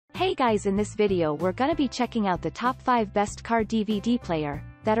Hey guys, in this video we're gonna be checking out the top 5 best car DVD player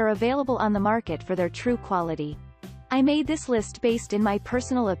that are available on the market for their true quality. I made this list based in my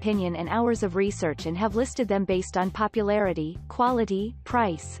personal opinion and hours of research and have listed them based on popularity, quality,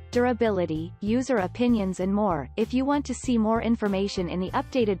 price, durability, user opinions and more. If you want to see more information in the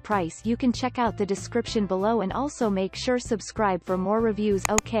updated price, you can check out the description below and also make sure subscribe for more reviews.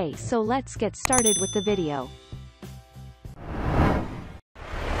 Okay, so let's get started with the video.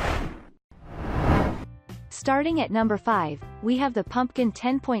 Starting at number 5, we have the Pumpkin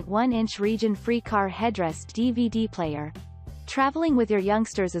 10.1-inch region-free car headrest DVD player. Traveling with your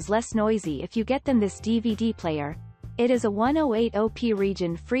youngsters is less noisy if you get them this DVD player. It is a 1080p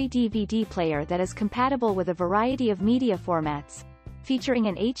region-free DVD player that is compatible with a variety of media formats. Featuring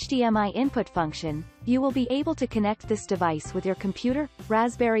an HDMI input function, you will be able to connect this device with your computer,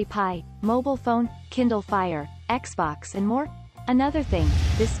 Raspberry Pi, mobile phone, Kindle Fire, Xbox and more. Another thing,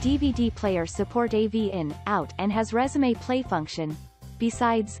 this DVD player supports AV in, out and has resume play function.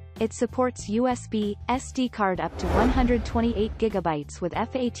 Besides, it supports USB, SD card up to 128 GB with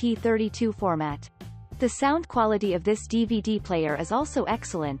FAT32 format. The sound quality of this DVD player is also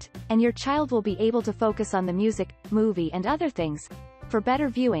excellent, and your child will be able to focus on the music, movie and other things. For better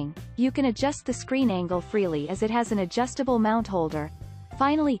viewing, you can adjust the screen angle freely as it has an adjustable mount holder.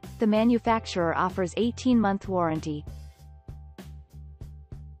 Finally, the manufacturer offers 18-month warranty.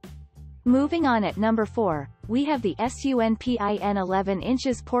 Moving on at number 4, we have the SUNPIN 11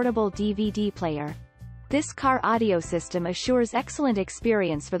 inches portable DVD player. This car audio system assures excellent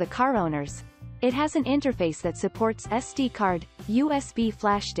experience for the car owners. It has an interface that supports SD card, USB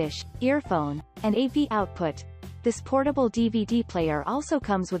flash dish, earphone, and AV output. This portable DVD player also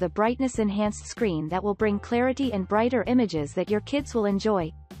comes with a brightness-enhanced screen that will bring clarity and brighter images that your kids will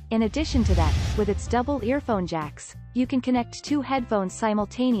enjoy. In addition to that, with its double earphone jacks, you can connect 2 headphones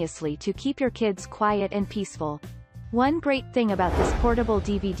simultaneously to keep your kids quiet and peaceful. One great thing about this portable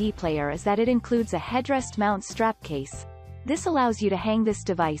DVD player is that it includes a headrest mount strap case. This allows you to hang this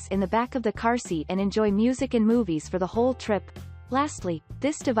device in the back of the car seat and enjoy music and movies for the whole trip. Lastly,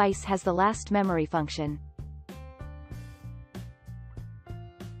 this device has the last memory function.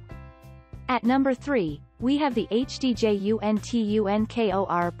 At number 3, we have the JUNTUNKOR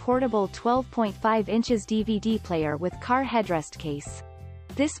Portable 12.5 inches DVD player with Car Headrest Case.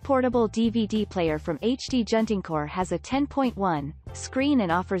 This portable DVD player from JUNTUNKOR has a 10.1 screen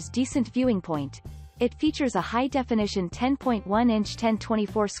and offers decent viewing point. It features a high-definition 10.1-inch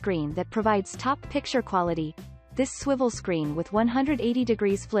 1024 screen that provides top picture quality. This swivel screen with 180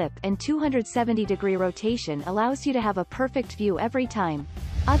 degrees flip and 270 degree rotation allows you to have a perfect view every time.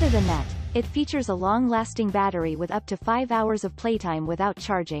 Other than that, it features a long-lasting battery with up to 5 hours of playtime without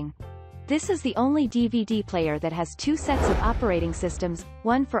charging. This is the only DVD player that has 2 sets of operating systems,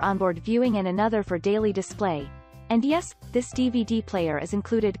 one for onboard viewing and another for daily display. And yes, this DVD player is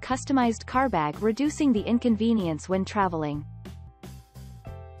included customized car bag, reducing the inconvenience when traveling.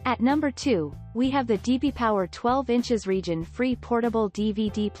 At number 2, we have the DBPOWER 12 inches region-free portable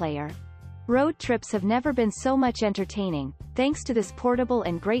DVD player. Road trips have never been so much entertaining, thanks to this portable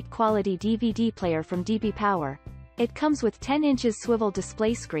and great quality DVD player from DBPOWER. It comes with 10 inches swivel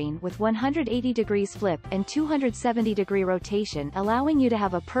display screen with 180 degrees flip and 270 degree rotation, allowing you to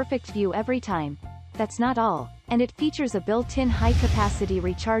have a perfect view every time. That's not all, and it features a built-in high-capacity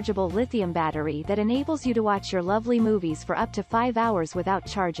rechargeable lithium battery that enables you to watch your lovely movies for up to 5 hours without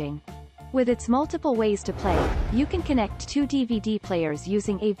charging. With its multiple ways to play, you can connect 2 DVD players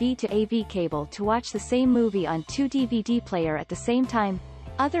using AV to AV cable to watch the same movie on 2 DVD player at the same time.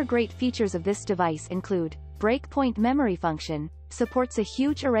 Other great features of this device include breakpoint memory function, supports a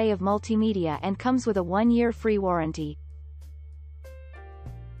huge array of multimedia and comes with a 1-year free warranty.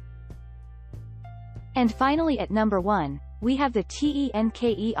 And finally at number 1, we have the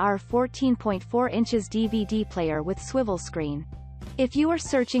TENKER 14.4 inches DVD player with swivel screen. If you are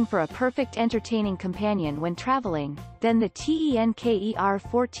searching for a perfect entertaining companion when traveling, then the TENKER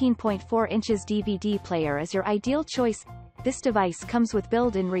 14.4 inches DVD player is your ideal choice. This device comes with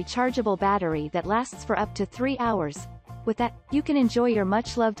built-in rechargeable battery that lasts for up to 3 hours. With that, you can enjoy your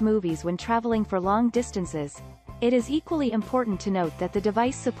much-loved movies when traveling for long distances. It is equally important to note that the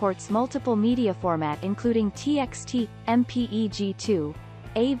device supports multiple media format including TXT, MPEG-2,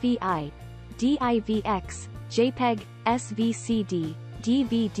 AVI, DIVX, JPEG, SVCD,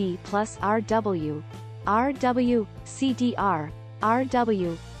 DVD plus RW, CDR,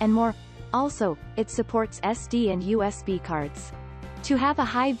 RW, and more. Also, it supports SD and USB cards. To have a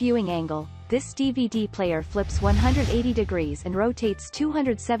high viewing angle, this DVD player flips 180 degrees and rotates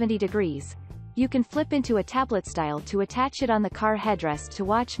 270 degrees. You can flip into a tablet style to attach it on the car headrest to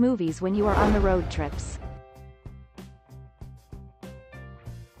watch movies when you are on the road trips.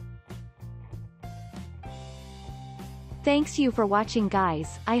 Thanks you for watching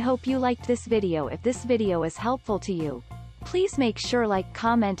guys, I hope you liked this video. If this video is helpful to you, please make sure like,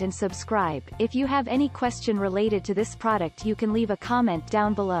 comment and subscribe. If you have any question related to this product you can leave a comment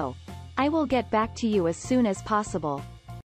down below. I will get back to you as soon as possible.